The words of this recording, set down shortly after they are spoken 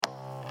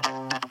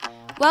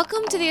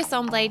Welcome to the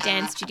Assemble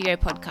Dance Studio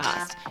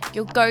podcast,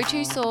 your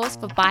go-to source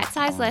for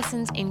bite-sized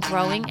lessons in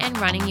growing and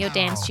running your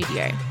dance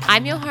studio.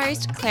 I'm your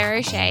host, Claire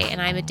O'Shea,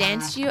 and I'm a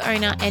dance studio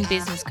owner and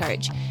business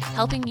coach,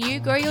 helping you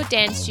grow your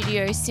dance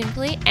studio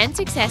simply and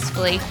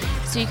successfully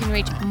so you can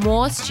reach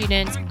more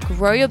students,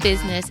 grow your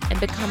business, and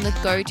become the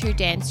go-to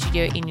dance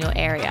studio in your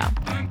area.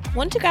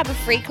 Want to grab a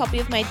free copy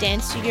of my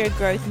Dance Studio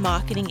Growth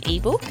Marketing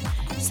ebook?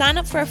 Sign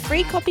up for a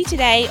free copy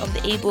today of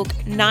the ebook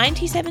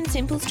 97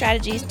 Simple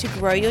Strategies to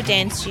Grow Your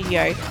Dance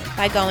Studio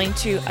by going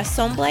to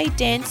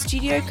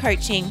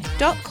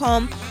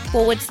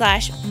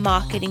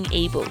assembledancestudiocoaching.com/marketing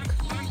ebook.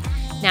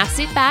 Now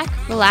sit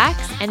back, relax,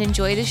 and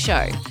enjoy the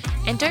show.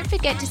 And don't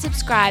forget to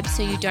subscribe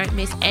so you don't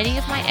miss any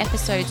of my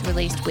episodes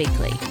released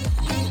weekly.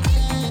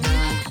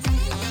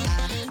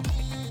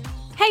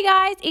 Hey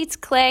guys, it's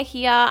Claire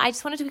here. I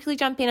just wanted to quickly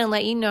jump in and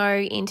let you know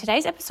in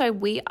today's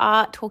episode we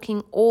are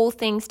talking all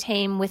things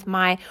team with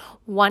my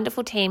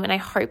wonderful team, and I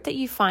hope that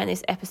you find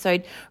this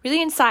episode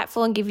really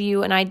insightful and give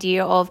you an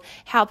idea of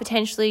how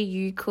potentially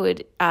you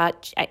could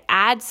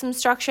add some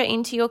structure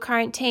into your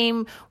current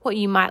team, what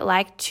you might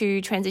like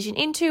to transition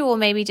into, or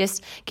maybe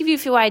just give you a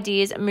few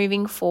ideas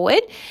moving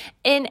forward.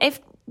 And if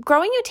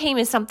growing your team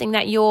is something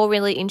that you're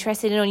really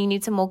interested in or you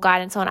need some more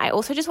guidance on, I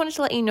also just wanted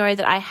to let you know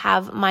that I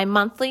have my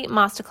monthly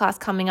masterclass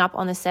coming up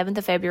on the 7th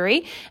of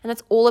February, and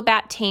that's all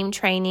about team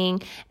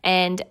training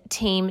and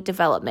team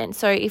development.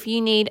 So if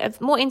you need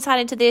more insight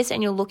into this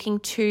and you're looking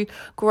to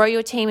grow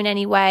your team in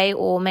any way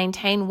or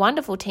maintain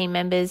wonderful team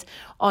members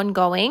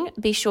ongoing,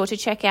 be sure to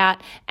check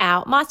out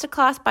our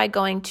masterclass by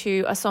going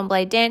to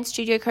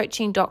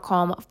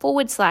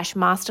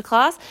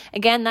assembledancestudiocoaching.com/masterclass.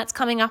 Again, that's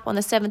coming up on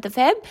the 7th of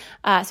Feb.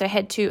 So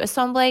head to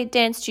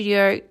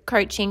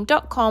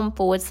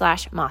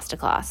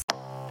assembledancestudiocoaching.com/masterclass.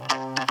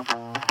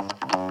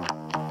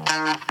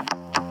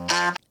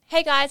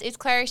 Hey guys, it's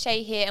Claire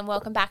O'Shea here, and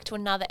welcome back to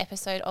another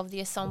episode of the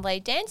Assemble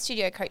Dance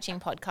Studio Coaching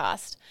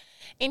Podcast.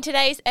 In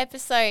today's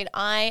episode,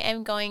 I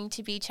am going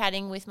to be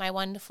chatting with my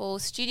wonderful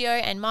studio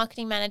and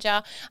marketing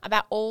manager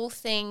about all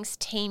things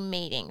team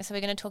meetings. So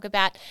we're going to talk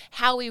about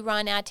how we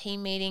run our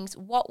team meetings,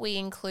 what we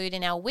include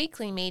in our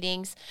weekly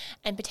meetings,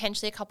 and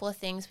potentially a couple of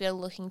things we are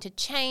looking to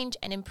change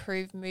and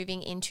improve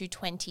moving into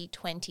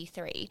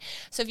 2023.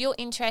 So if you're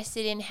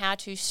interested in how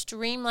to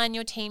streamline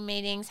your team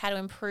meetings, how to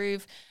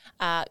improve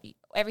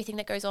everything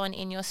that goes on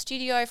in your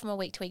studio from a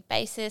week-to-week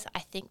basis, I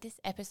think this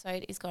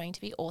episode is going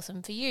to be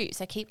awesome for you.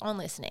 So keep on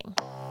listening.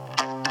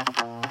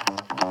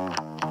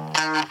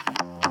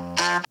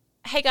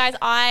 Hey guys,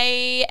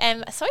 I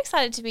am so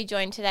excited to be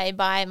joined today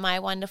by my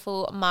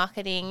wonderful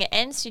marketing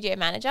and studio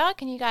manager.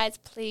 Can you guys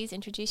please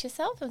introduce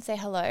yourself and say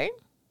hello?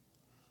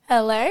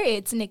 Hello,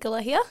 it's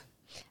Nicola here.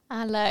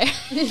 Hello.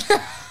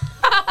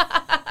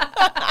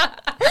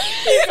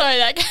 Sorry,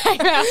 that came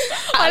out.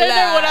 I don't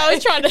know what I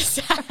was trying to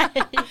say.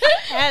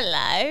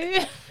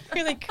 Hello.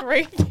 Really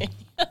creepy.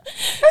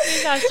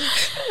 Hello.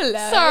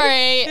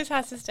 Sorry. This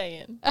has to stay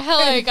in.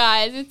 Hello,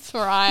 guys. It's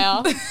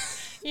Mariah.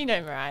 You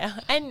know Mariah.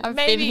 And I've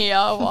maybe been here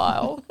a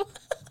while.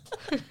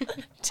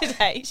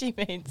 Today she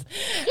means.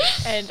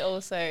 And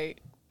also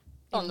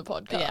On the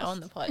podcast. Yeah, on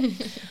the pod.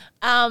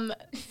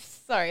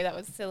 Sorry, that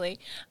was silly.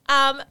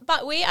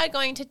 But we are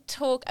going to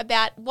talk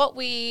about what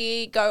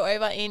we go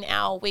over in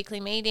our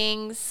weekly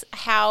meetings,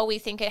 how we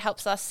think it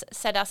helps us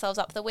set ourselves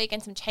up for the week,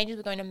 and some changes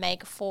we're going to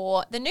make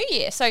for the new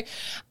year. So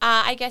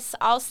I guess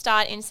I'll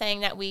start in saying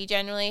that we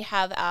generally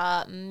have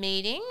a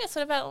meeting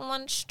sort of at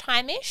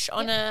lunchtime-ish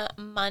on a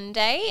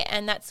Monday,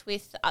 and that's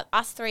with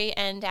us three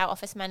and our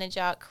office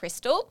manager,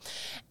 Crystal.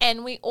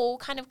 And we all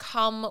kind of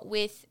come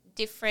with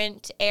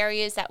different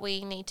areas that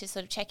we need to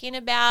sort of check in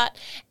about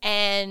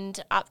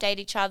and update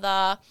each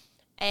other,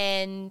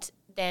 and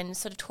then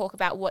sort of talk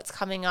about what's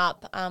coming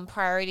up,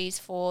 priorities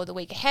for the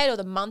week ahead or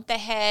the month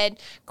ahead,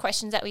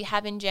 questions that we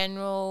have in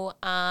general,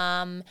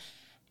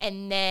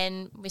 and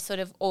then we sort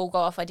of all go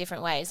off our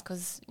different ways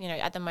because, you know,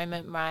 at the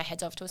moment Mariah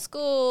heads off to a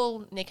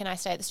school, Nick and I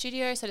stay at the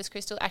studio, so does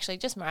Crystal. Actually,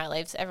 just Mariah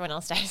leaves, everyone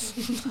else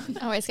stays.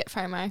 I always get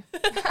FOMO.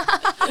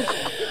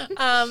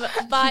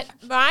 But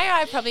Mariah,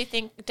 I probably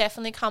think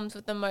definitely comes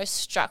with the most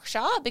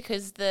structure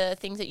because the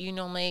things that you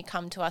normally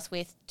come to us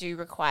with do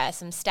require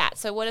some stats.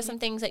 So what are some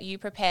things that you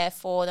prepare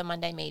for the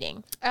Monday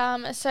meeting?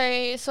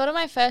 So sort of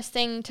my first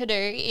thing to do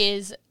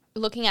is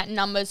looking at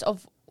numbers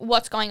of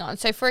what's going on.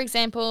 So for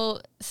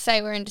example,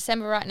 say we're in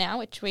December right now,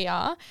 which we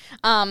are,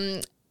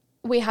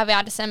 we have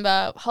our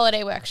December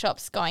holiday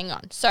workshops going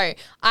on. So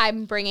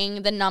I'm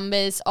bringing the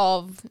numbers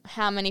of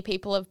how many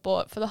people have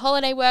bought for the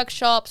holiday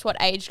workshops, what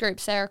age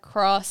groups they're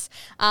across.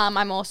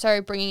 I'm also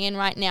bringing in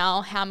right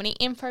now how many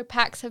info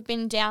packs have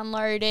been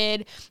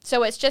downloaded.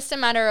 So it's just a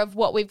matter of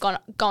what we've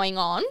got going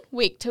on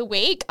week to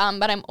week,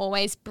 but I'm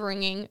always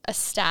bringing a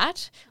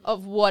stat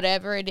of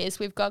whatever it is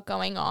we've got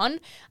going on.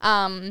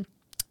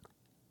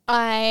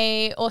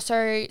 I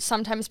also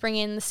sometimes bring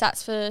in the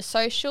stats for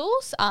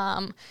socials,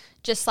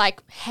 just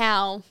like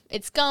how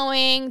it's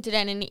going, did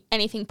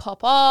anything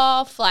pop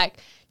off,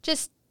 like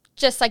just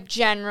like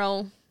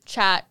general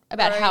chat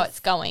about how it's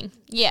going.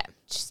 Yeah.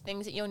 Just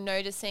things that you're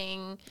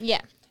noticing.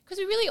 Yeah.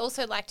 because we really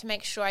also like to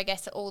make sure, I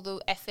guess, that all the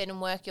effort and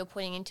work you're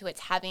putting into it's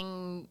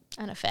having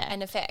An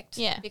effect.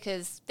 Yeah.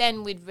 Because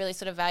then we'd really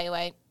sort of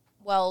evaluate,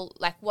 well,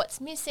 like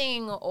what's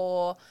missing,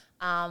 or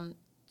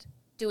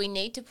do we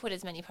need to put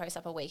as many posts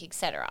up a week,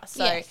 etc.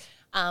 So Yes.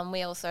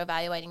 we're also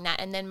evaluating that.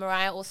 And then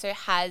Mariah also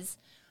has,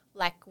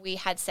 like, we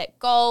had set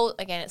goals.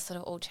 Again, it's sort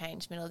of all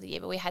changed middle of the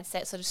year, but we had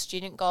set sort of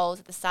student goals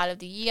at the start of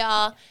the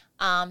year.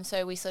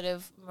 So we sort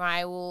of,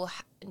 Mariah will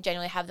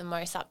generally have the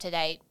most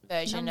up-to-date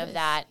version Numbers, of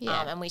that.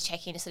 yeah. And we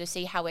check in to sort of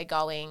see how we're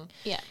going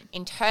Yeah.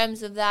 in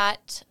terms of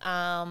that,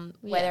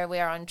 whether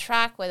we're on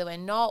track, whether we're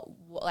not,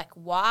 like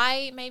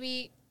why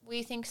maybe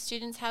we think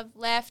students have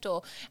left,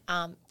 or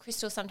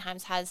Crystal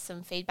sometimes has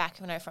some feedback,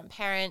 you know, from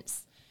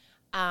parents.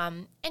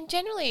 And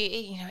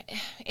generally, you know,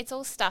 it's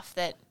all stuff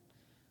that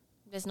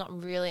there's not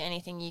really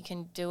anything you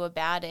can do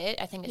about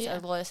it. I think it's a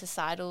lot of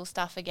societal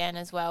stuff again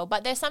as well.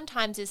 But there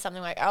sometimes is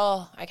something like,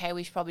 oh, okay,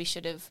 we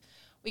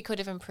could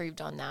have improved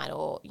on that.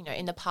 Or, you know,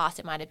 in the past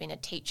it might have been a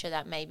teacher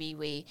that maybe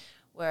we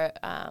were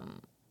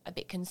a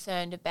bit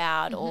concerned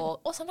about, or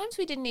sometimes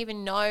we didn't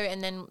even know,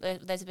 and then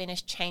there's been a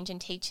change in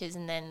teachers,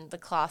 and then the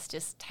class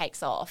just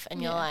takes off,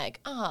 and you're like,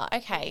 oh,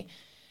 okay.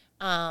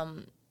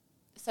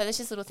 So there's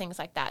just little things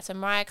like that. So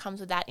Mariah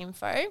comes with that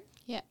info.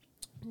 Yeah.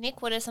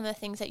 Nick, what are some of the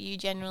things that you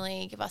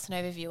generally give us an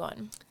overview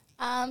on?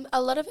 A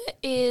lot of it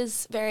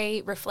is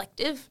very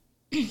reflective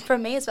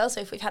from me as well. So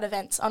if we've had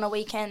events on a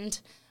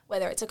weekend,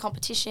 whether it's a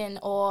competition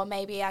or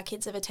maybe our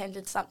kids have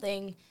attended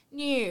something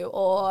new,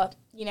 or,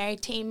 you know,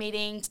 team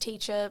meetings,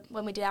 teacher,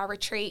 when we did our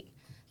retreat,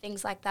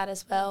 things like that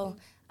as well.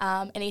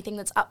 Anything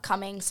that's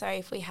upcoming. So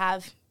if we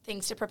have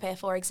things to prepare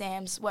for,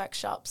 exams,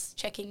 workshops,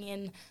 checking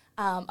in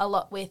a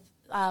lot with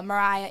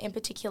Mariah in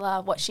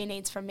particular, what she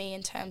needs from me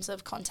in terms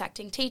of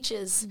contacting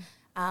teachers,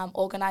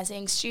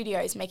 organising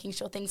studios, making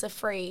sure things are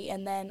free,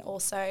 and then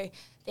also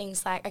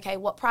things like, okay,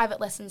 what private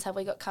lessons have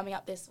we got coming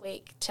up this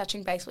week,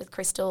 touching base with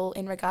Crystal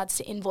in regards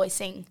to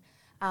invoicing,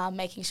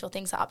 making sure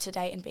things are up to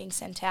date and being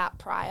sent out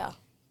prior,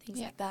 things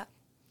like that.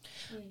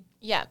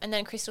 Yeah, and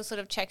then Crystal sort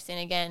of checks in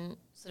again,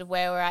 sort of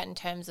where we're at in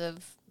terms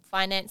of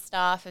finance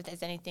stuff, if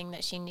there's anything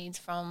that she needs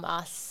from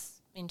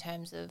us in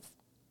terms of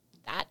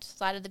that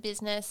side of the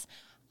business.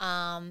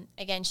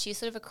 Again, she's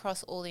sort of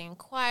across all the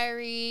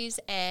inquiries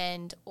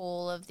and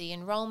all of the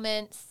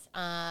enrollments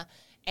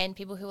and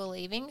people who are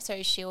leaving.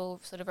 So she'll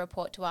sort of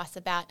report to us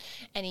about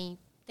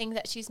anything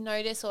that she's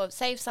noticed, or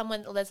say if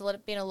someone, there's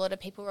been a lot of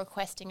people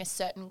requesting a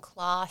certain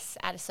class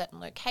at a certain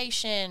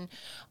location,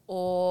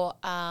 or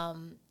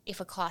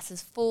if a class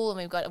is full and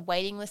we've got a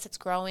waiting list that's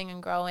growing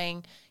and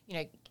growing, you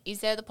know,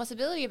 is there the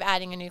possibility of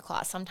adding a new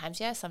class?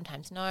 Sometimes yes,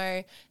 sometimes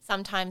no.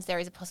 Sometimes there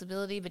is a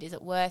possibility, but is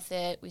it worth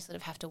it? We sort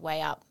of have to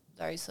weigh up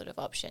those sort of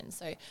options.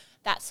 So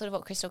that's sort of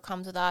what Crystal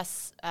comes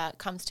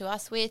to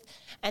us with.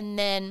 And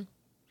then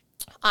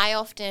I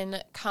often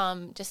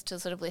come just to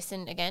sort of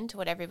listen again to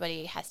what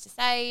everybody has to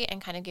say and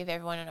kind of give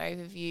everyone an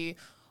overview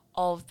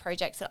of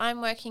projects that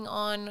I'm working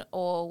on,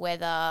 or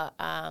whether,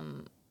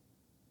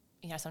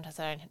 you know, sometimes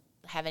I don't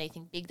have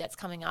anything big that's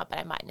coming up, but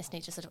I might just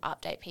need to sort of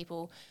update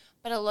people.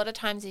 But a lot of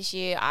times this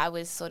year I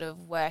was sort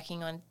of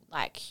working on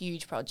like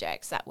huge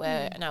projects that were,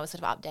 and I was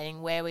sort of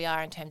updating where we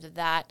are in terms of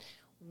that.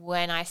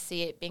 When I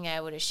see it, being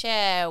able to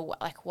share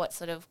like what's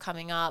sort of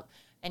coming up,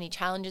 any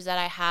challenges that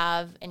I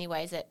have, any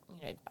ways that,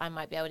 you know, I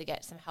might be able to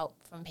get some help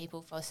from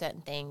people for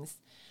certain things.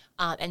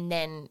 And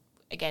then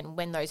again,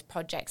 when those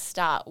projects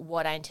start,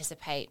 what I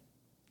anticipate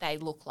they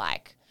look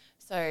like.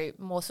 So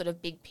more sort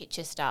of big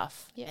picture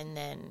stuff, and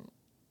then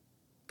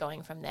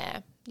going from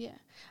there. Yeah.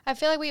 I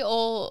feel like we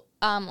all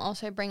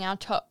also bring our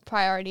top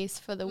priorities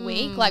for the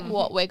week, like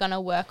what we're going to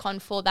work on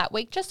for that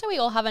week, just so we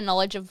all have a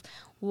knowledge of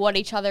what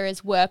each other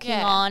is working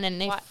on,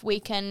 and if we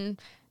can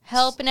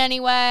help in any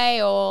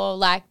way, or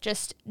like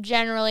just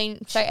generally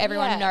so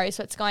everyone knows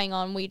what's going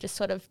on, we just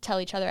sort of tell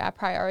each other our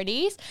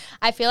priorities.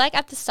 I feel like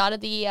at the start of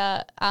the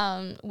year,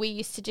 we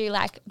used to do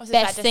like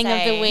best thing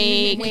of the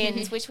week,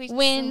 wins, which we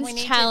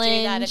wins challenge, to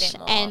do that a bit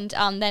more.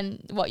 And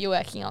then what you're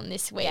working on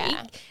this week,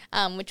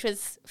 which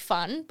was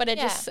fun, but it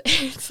just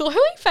it slowly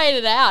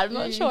faded out. I'm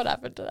not sure what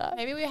happened to that.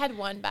 Maybe we had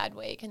one bad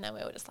week and then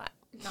we were just like,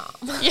 no.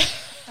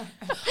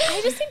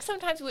 I just think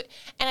sometimes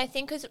and I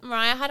think because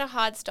Mariah had a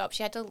hard stop,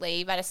 she had to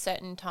leave at a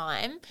certain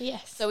time.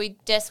 Yes. So we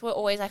just were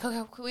always like,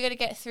 okay, we got to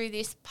get through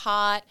this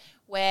part,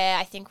 where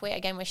I think we're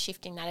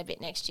shifting that a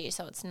bit next year.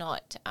 So it's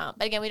not,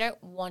 but again, we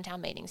don't want our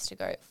meetings to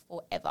go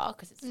forever,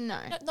 because it's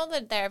not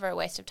that they're ever a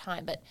waste of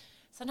time, but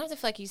sometimes I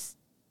feel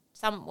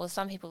like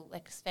some people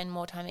like spend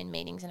more time in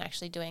meetings than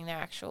actually doing their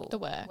actual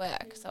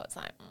work. So it's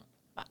like,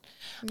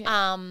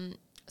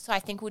 so I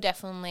think we'll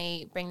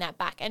definitely bring that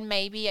back. And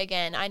maybe,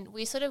 again,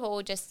 we sort of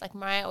all just, like,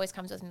 Mariah always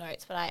comes with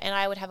notes, but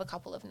I would have a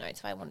couple of notes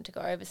if I wanted to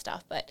go over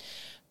stuff. But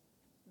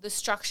the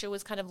structure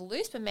was kind of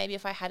loose, but maybe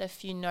if I had a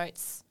few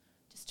notes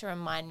just to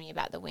remind me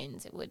about the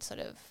wins, it would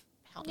sort of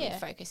help me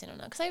focus in on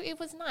it. Because it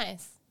was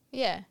nice.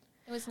 Yeah.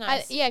 It It was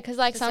nice. Because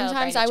like to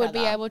sometimes celebrate I each would be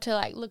other. able to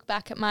like look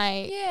back at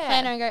my Yeah.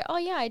 planner and go, oh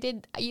yeah, I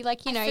did. You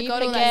like, you know, you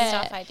forgot all forget.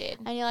 that stuff I did.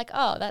 And you're like,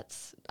 oh,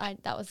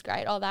 that was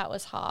great. Oh, that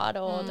was hard.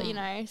 Or, you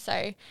know,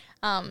 so,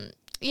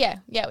 yeah,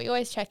 we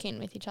always check in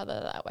with each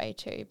other that way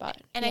too. But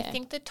And I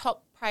think the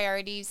top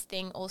priorities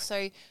thing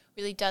also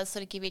really does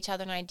sort of give each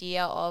other an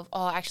idea of,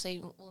 oh, actually,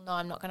 well, no,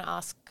 I'm not going to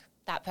ask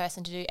that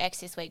person to do X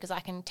this week because I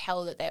can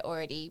tell that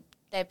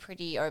they're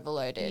pretty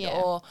overloaded, Yeah.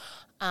 or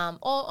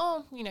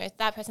you know,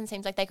 that person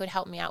seems like they could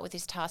help me out with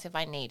this task if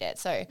I need it.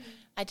 So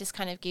it just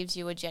kind of gives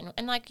you a general,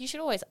 and like you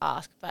should always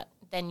ask, but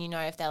then you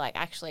know if they're like,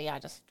 actually, I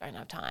just don't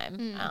have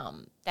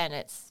time, then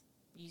it's,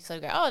 you sort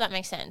of go, oh, that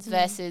makes sense,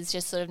 versus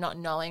just sort of not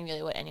knowing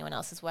really what anyone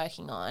else is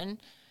working on.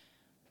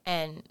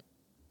 And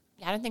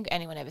yeah, I don't think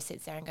anyone ever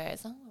sits there and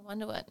goes, oh, I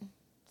wonder what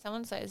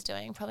so-and-so is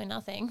doing. Probably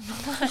nothing.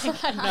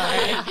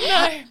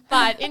 No.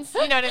 But you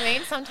know what I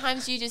mean?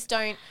 Sometimes you just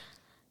don't,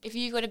 if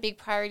you've got a big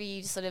priority,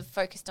 you just sort of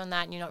focused on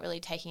that and you're not really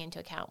taking into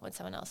account what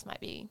someone else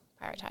might be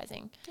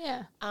prioritizing.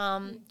 yeah.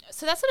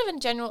 So that's sort of a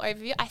general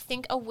overview. I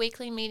think a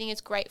weekly meeting is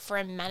great for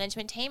a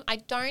management team. I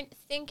don't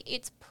think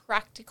it's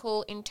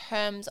practical in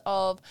terms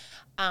of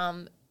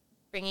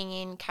bringing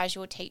in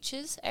casual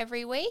teachers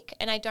every week,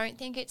 and I don't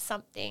think it's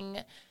something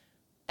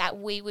that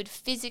we would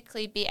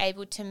physically be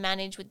able to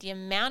manage with the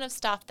amount of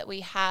staff that we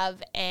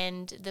have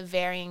and the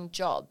varying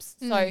jobs.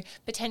 So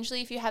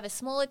potentially if you have a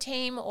smaller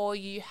team, or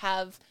you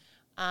have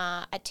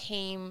a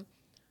team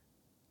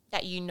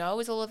that you know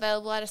is all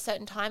available at a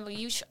certain time, or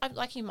you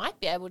might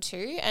be able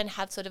to and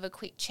have sort of a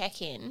quick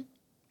check-in.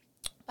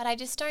 But I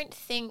just don't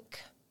think,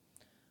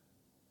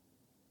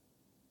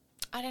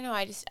 I don't know,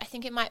 I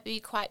think it might be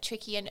quite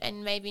tricky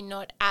and maybe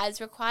not as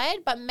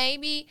required, but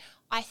maybe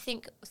I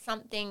think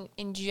something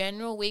in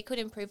general we could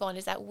improve on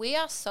is that we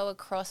are so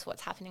across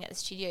what's happening at the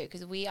studio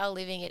because we are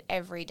living it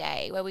every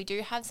day, where we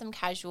do have some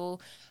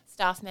casual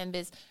staff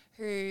members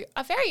who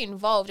are very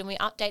involved and we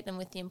update them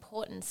with the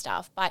important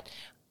stuff, but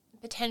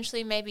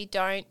potentially maybe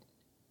don't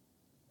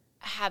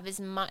have as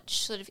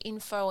much sort of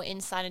info or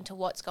insight into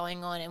what's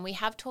going on. And we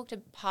have talked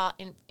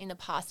in the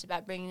past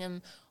about bringing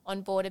them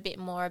on board a bit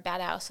more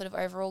about our sort of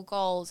overall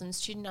goals and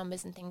student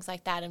numbers and things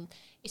like that. And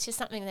it's just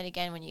something that,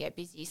 again, when you get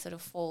busy, sort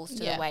of falls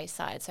to the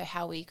wayside. So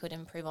how we could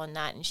improve on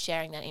that and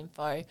sharing that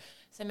info.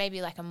 So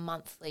maybe like a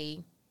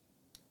monthly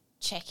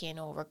check-in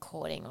or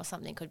recording or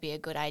something could be a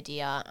good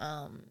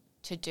idea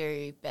to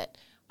do. But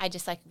I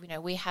just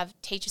we have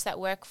teachers that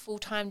work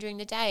full-time during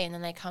the day and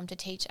then they come to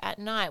teach at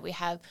night. We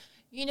have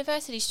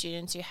university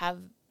students who have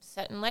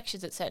certain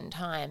lectures at certain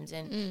times,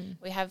 and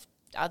we have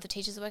other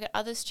teachers who work at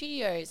other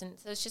studios, and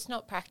so it's just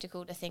not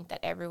practical to think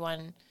that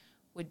everyone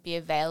would be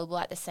available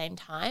at the same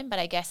time. But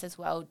I guess as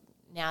well,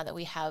 now that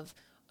we have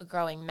a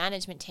growing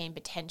management team,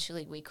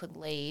 potentially we could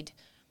lead,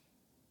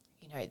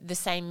 the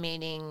same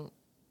meeting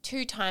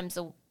 2 times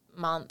a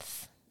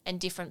month and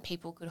different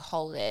people could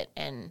hold it,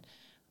 and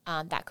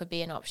that could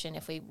be an option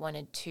if we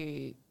wanted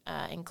to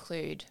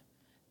include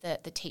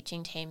the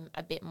teaching team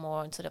a bit more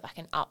on sort of like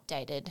an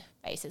updated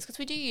basis, because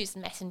we do use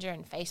Messenger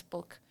and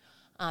Facebook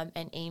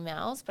and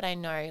emails, but I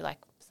know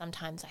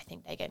sometimes I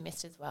think they get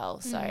missed as well.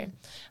 So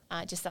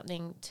just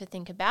something to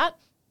think about.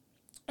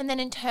 And then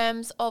in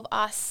terms of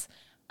us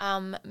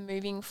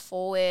moving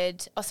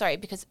forward,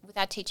 because with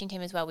our teaching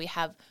team as well, we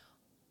have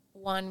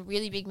one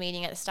really big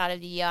meeting at the start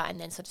of the year and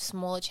then sort of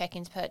smaller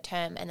check-ins per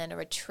term, and then a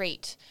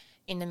retreat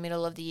in the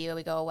middle of the year.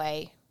 We go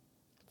away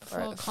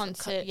before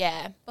concert.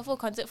 Before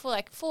concert, for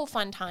 4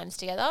 fun times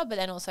together, but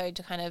then also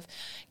to kind of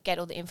get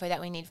all the info that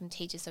we need from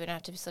teachers so we don't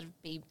have to sort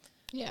of be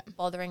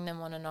bothering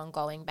them on an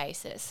ongoing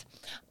basis.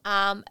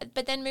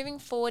 But then moving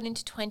forward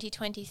into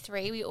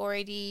 2023, we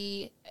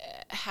already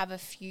have a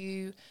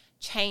few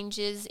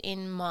changes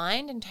in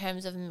mind in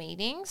terms of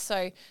meetings.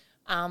 So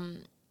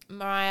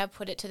Mariah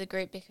put it to the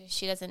group because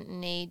she doesn't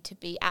need to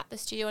be at the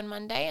studio on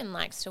Monday and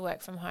likes to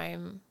work from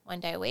home 1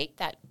 day a week,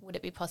 that would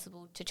it be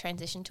possible to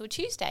transition to a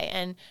Tuesday?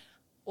 And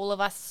all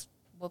of us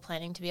were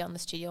planning to be on the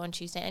studio on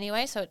Tuesday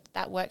anyway, so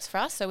that works for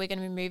us. So we're going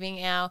to be moving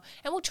and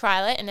we'll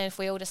trial it, and then if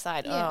we all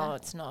decide,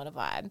 it's not a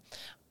vibe,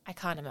 I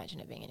can't imagine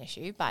it being an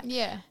issue. But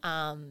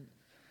and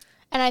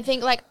I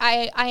think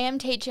I am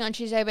teaching on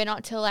Tuesday, but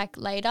not till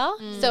later.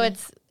 So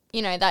it's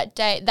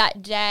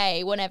that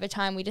day, whenever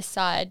time we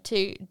decide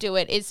to do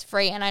it, is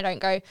free, and I don't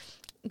go,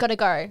 gotta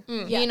go.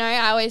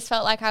 I always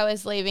felt like I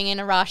was leaving in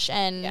a rush,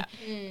 and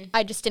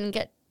I just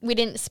we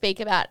didn't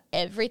speak about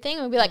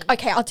everything. We'd be like,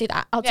 okay, I'll do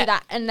that. Do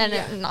that. And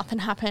then nothing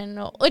happened.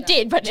 Or it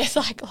did, but just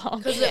long.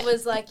 Because it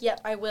was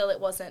yep, I will. It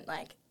wasn't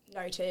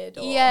noted.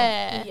 Or,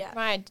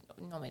 Ryan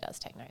normally does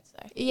take notes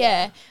though.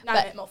 No,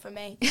 but more for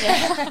me.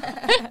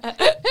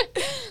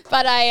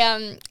 But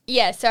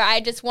so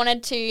I just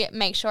wanted to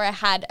make sure I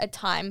had a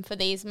time for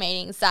these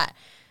meetings that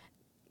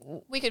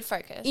we could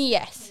focus.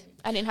 Yes.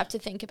 I didn't have to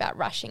think about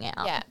rushing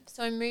out. Yeah.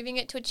 So I'm moving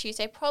it to a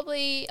Tuesday,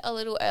 probably a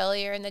little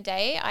earlier in the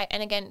day.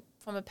 And again,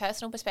 from a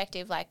personal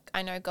perspective,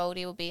 I know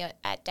Goldie will be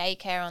at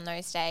daycare on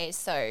those days,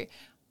 so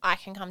I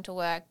can come to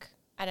work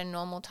at a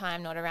normal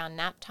time, not around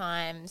nap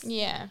times.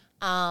 Yeah.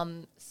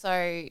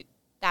 So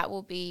that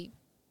will be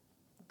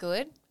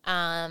good.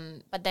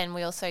 But then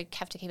we also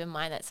have to keep in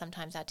mind that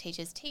sometimes our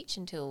teachers teach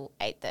until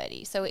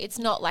 8:30. So it's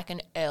not like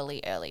an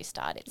early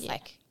start. It's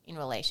like in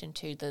relation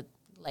to the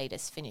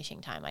latest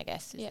finishing time, I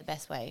guess, is the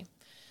best way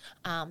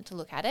to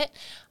look at it.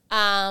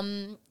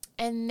 And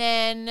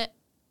then,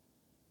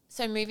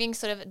 so moving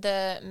sort of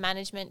the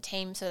management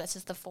team, so that's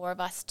just the 4 of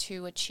us,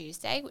 to a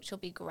Tuesday, which will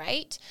be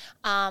great.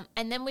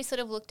 And then we sort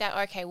of looked at,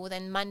 okay, well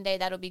then Monday,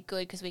 that'll be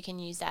good because we can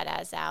use that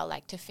as our,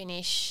 like, to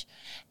finish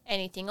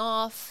anything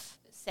off,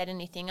 set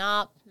anything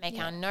up, make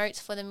our notes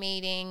for the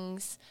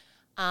meetings.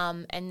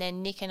 And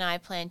then Nick and I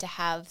plan to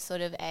have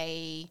sort of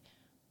a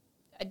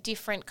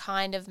different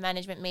kind of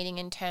management meeting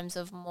in terms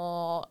of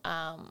more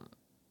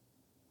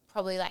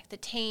probably like the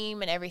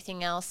team and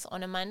everything else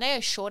on a Monday,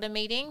 a shorter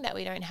meeting that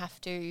we don't have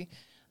to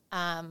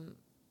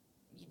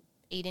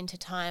eat into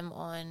time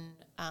on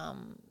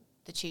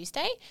the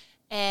Tuesday.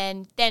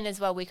 And then as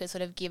well, we could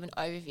sort of give an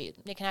overview.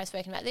 Nick and I have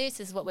spoken about this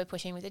is what we're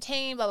pushing with the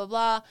team, blah, blah,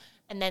 blah.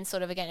 And then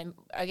sort of, again,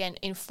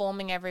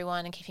 informing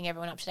everyone and keeping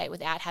everyone up to date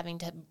without having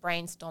to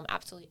brainstorm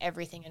absolutely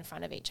everything in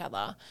front of each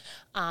other.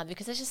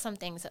 Because there's just some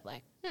things that,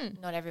 like,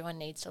 not everyone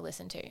needs to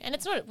listen to. And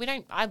it's not,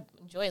 I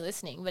enjoy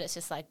listening, but it's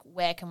just like,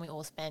 where can we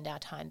all spend our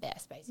time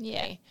best, basically?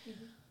 Yeah.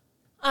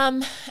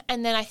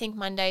 And then I think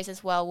Mondays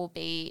as well will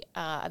be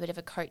a bit of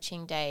a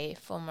coaching day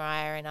for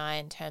Mariah and I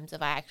in terms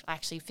of I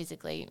actually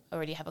physically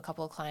already have a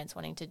couple of clients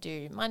wanting to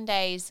do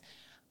Mondays,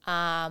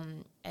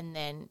 and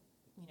then,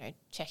 you know,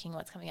 checking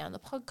what's coming out on the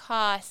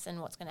podcast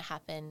and what's going to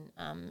happen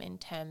in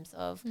terms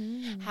of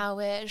how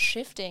we're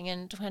shifting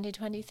in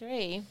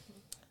 2023.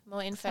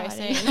 More info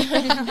soon.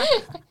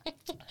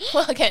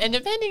 Well, okay, and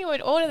depending on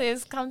what order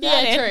this comes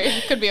out in. Yeah,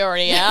 true. Could be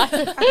already out.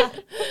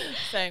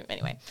 So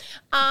anyway,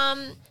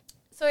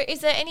 so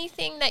is there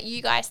anything that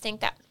you guys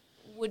think that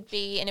would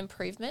be an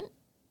improvement,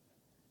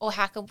 or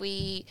how could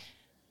we?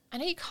 I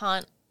know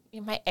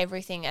you make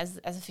everything as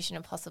efficient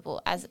as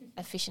possible,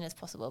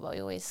 but we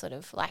always sort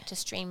of like to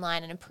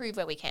streamline and improve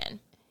where we can.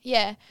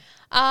 Yeah.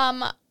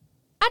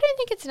 I don't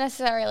think it's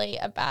necessarily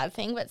a bad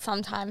thing, but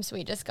sometimes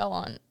we just go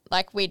on,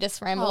 like, we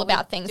just ramble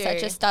about things that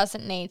just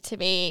doesn't need to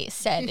be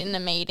said in the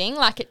meeting.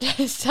 Like, it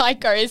just, like,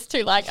 goes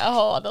to, like, a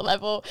whole other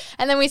level.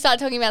 And then we start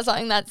talking about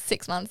something that's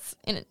 6 months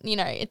in, you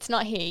know, it's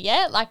not here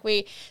yet. Like,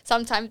 we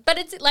sometimes, but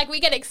it's like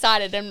we get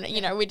excited and, you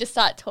know, we just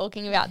start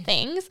talking about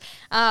things.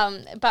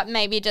 But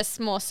maybe just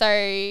more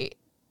so,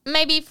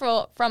 maybe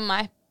from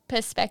my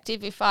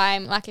perspective, if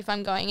I'm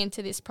going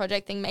into this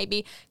project thing,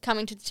 maybe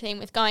coming to the team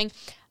with going,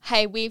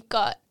 hey, we've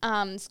got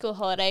school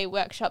holiday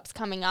workshops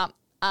coming up.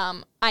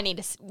 We need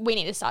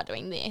to start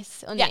doing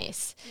this on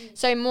this.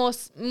 So more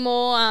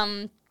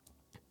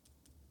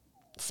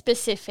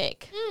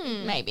specific,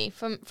 maybe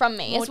from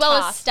me, More as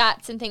well tasks. as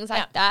stats and things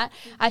like that.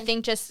 I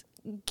think just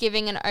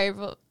giving an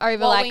over What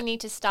like we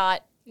need to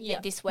start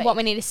this week. what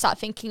we need to start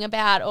thinking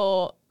about,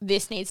 or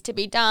this needs to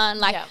be done.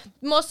 Like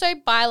more so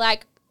by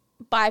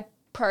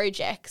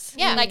projects.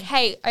 Yeah. Like,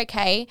 hey,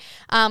 okay,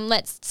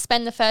 let's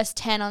spend the first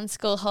 10 on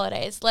school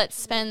holidays. Let's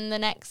spend the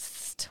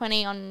next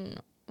 20 on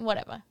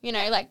whatever. You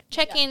know, like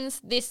check-ins,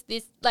 this,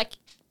 like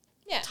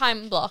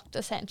time blocked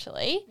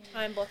essentially.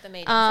 Time block the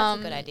meetings. That's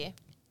a good idea.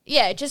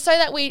 Yeah, just so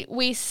that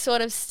we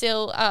sort of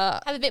still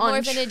Have a bit more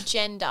of an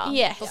agenda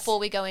before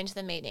we go into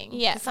the meeting.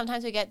 Yeah. 'Cause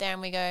sometimes we get there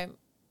and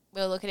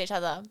we'll look at each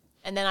other.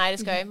 And then I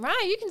just go, Mariah,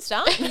 you can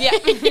start. Yeah,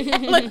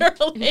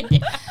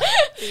 literally.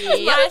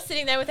 Mariah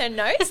sitting there with her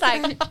notes,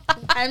 like,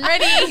 I'm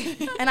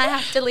ready and I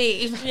have to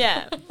leave.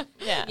 yeah.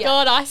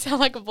 God, I sound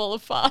like a ball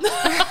of fun. You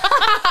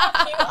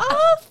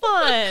are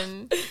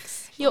fun.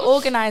 You're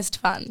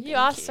organised fun. You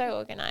are so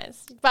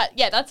organised. But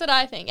yeah, that's what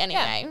I think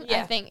anyway.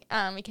 Yeah. I think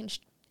we can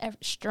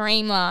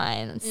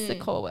streamline, it's the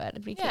core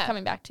word we keep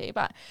coming back to,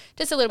 but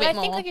just a little But bit I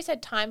more. think, like you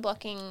said, time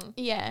blocking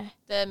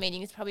the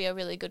meeting is probably a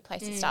really good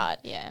place to start.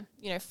 Yeah.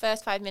 You know,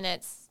 first 5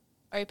 minutes,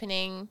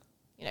 opening,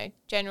 you know,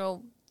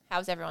 general,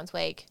 how's everyone's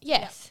week?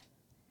 Yes.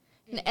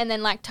 And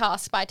then like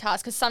task by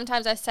task, because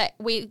sometimes I say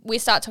we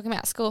start talking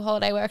about school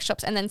holiday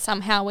workshops and then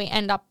somehow we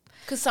end up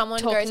Because someone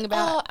talking goes,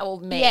 about-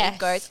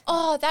 goes,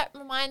 oh, that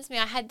reminds me,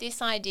 I had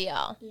this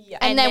idea. Yeah.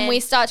 and then we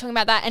start talking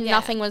about that and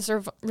nothing was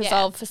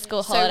resolved for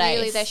school So holidays.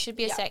 really there should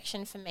be a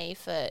section for me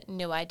for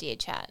new idea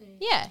chat.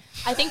 Yeah.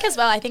 I think as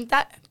well, I think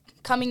that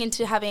coming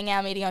into having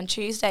our meeting on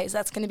Tuesdays,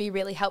 that's going to be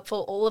really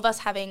helpful. All of us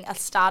having a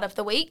start of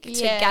the week to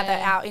gather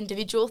our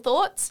individual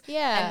thoughts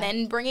and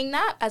then bringing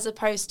that, as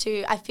opposed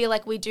to, I feel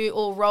like we do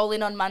all roll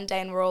in on Monday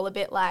and we're all a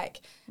bit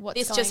like,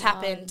 this just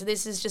happened,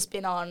 this has just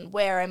been on,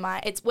 where am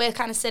I? We're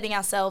kind of setting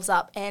ourselves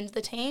up and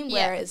the team,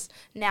 whereas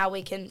now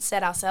we can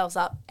set ourselves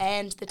up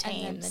and the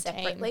team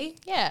separately.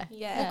 Yeah.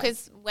 Yeah.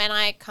 Because when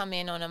I come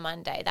in on a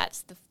Monday,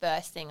 that's the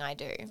first thing I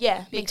do.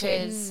 Yeah, me too.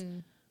 Because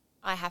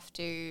I have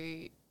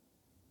to,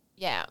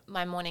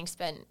 my morning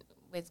spent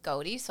with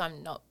Goldie, so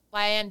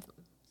I am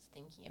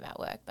thinking about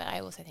work, but I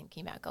also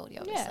thinking about Goldie,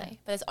 obviously.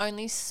 But there's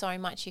only so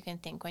much you can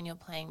think when you're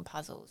playing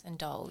puzzles and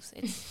dolls.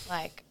 It's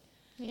like,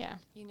 Yeah.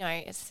 you know,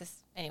 it's just,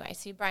 anyway,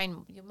 so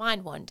your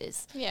mind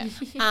wanders. Yeah.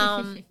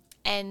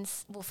 And,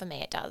 well, for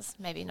me it does.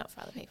 Maybe not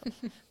for other people.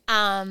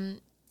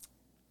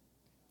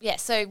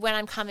 so when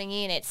I'm coming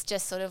in, it's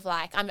just sort of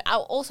like I'm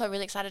also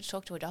really excited to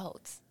talk to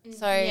adults.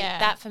 So Yeah.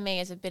 that for me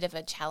is a bit of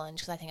a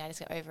challenge because I think I just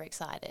get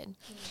overexcited.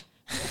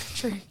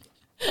 True.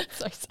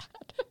 So sad.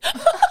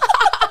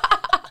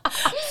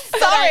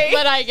 Sorry.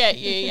 But I get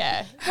you,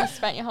 yeah. You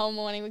spent your whole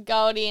morning with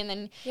Goldie and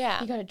then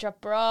Yeah. you got to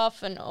drop her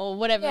off or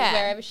whatever, Yeah.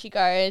 wherever she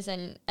goes.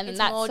 And then It's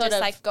that's more sort just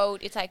of like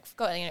gold. It's like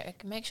go,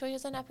 make sure he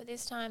doesn't nap at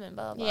this time and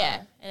blah blah. Yeah.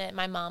 Blah. And then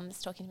my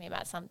mum's talking to me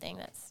about something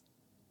that's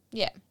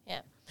yeah.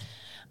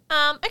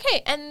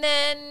 okay. And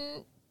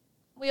then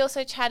we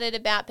also chatted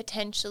about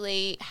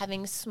potentially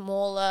having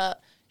smaller,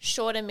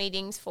 shorter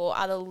meetings for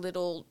other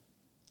little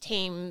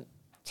teams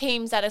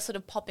that are sort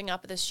of popping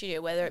up at the studio,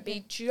 whether it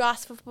be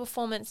just for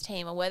performance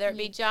team or whether it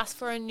be just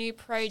for a new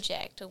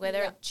project or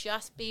whether it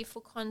just be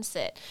for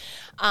concert,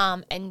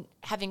 and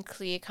having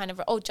clear kind of,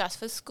 just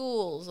for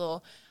schools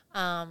or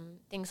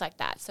things like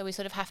that. So we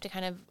sort of have to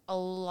kind of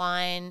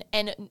align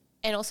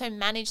and also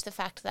manage the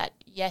fact that,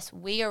 yes,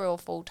 we are all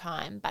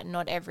full-time, but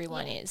not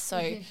everyone is.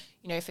 So,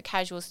 for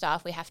casual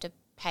staff, we have to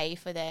pay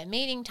for their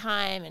meeting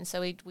time, and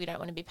so we don't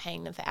want to be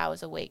paying them for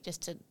hours a week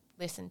just to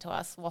listen to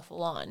us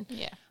waffle on.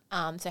 Yeah.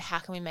 So how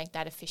can we make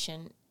that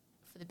efficient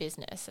for the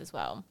business as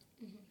well?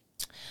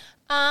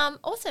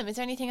 Awesome. Is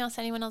there anything else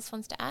anyone else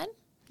wants to add?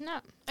 No.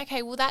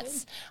 Okay, well,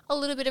 that's a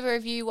little bit of a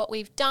review, what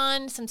we've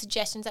done, some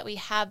suggestions that we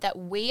have that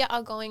we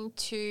are going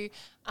to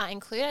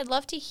include. I'd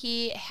love to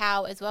hear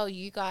how, as well,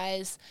 you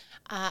guys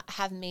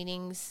have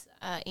meetings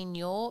in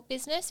your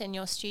business, in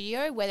your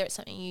studio, whether it's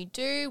something you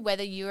do,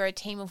 whether you're a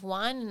team of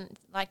one and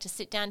like to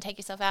sit down, take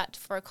yourself out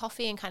for a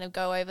coffee and kind of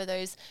go over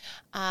those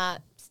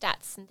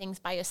stats and things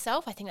by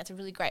yourself. I think that's a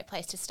really great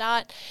place to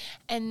start.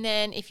 And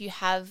then if you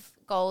have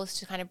goals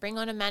to kind of bring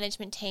on a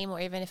management team,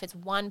 or even if it's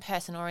one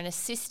person or an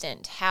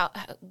assistant,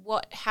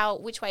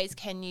 which ways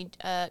can you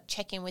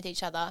check in with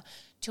each other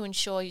to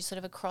ensure you're sort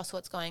of across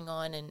what's going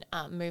on and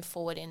move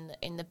forward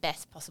in the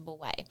best possible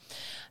way.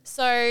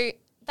 So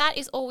that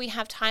is all we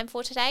have time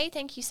for today.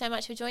 Thank you so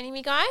much for joining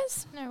me,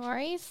 guys. No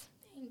worries.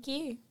 Thank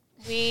you.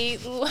 We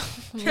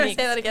Can I say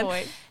that again?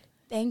 Voice.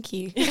 Thank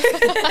you.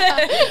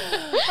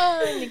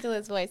 Oh,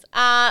 Nicola's voice.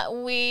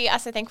 We are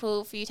so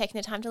thankful for you taking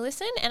the time to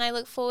listen, and I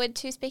look forward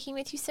to speaking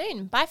with you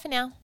soon. Bye for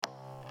now.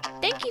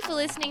 Thank you for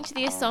listening to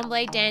the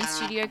Assemble Dance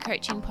Studio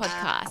Coaching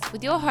Podcast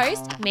with your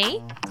host,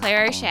 me,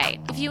 Claire O'Shea.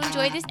 If you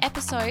enjoyed this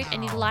episode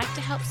and you'd like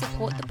to help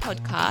support the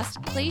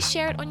podcast, please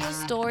share it on your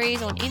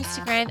stories on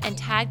Instagram and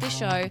tag the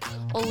show,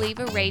 or leave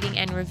a rating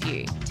and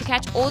review. To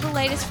catch all the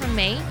latest from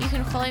me, you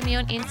can follow me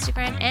on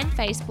Instagram and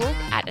Facebook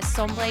at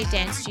Assemble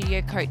Dance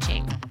Studio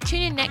Coaching.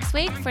 Tune in next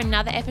week for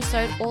another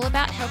episode all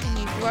about helping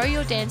you grow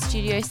your dance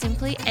studio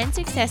simply and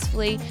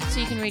successfully so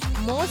you can reach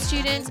more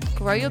students,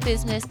 grow your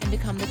business, and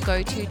become the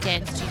go-to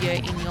dance studio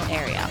in your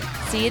area.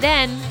 See you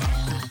then.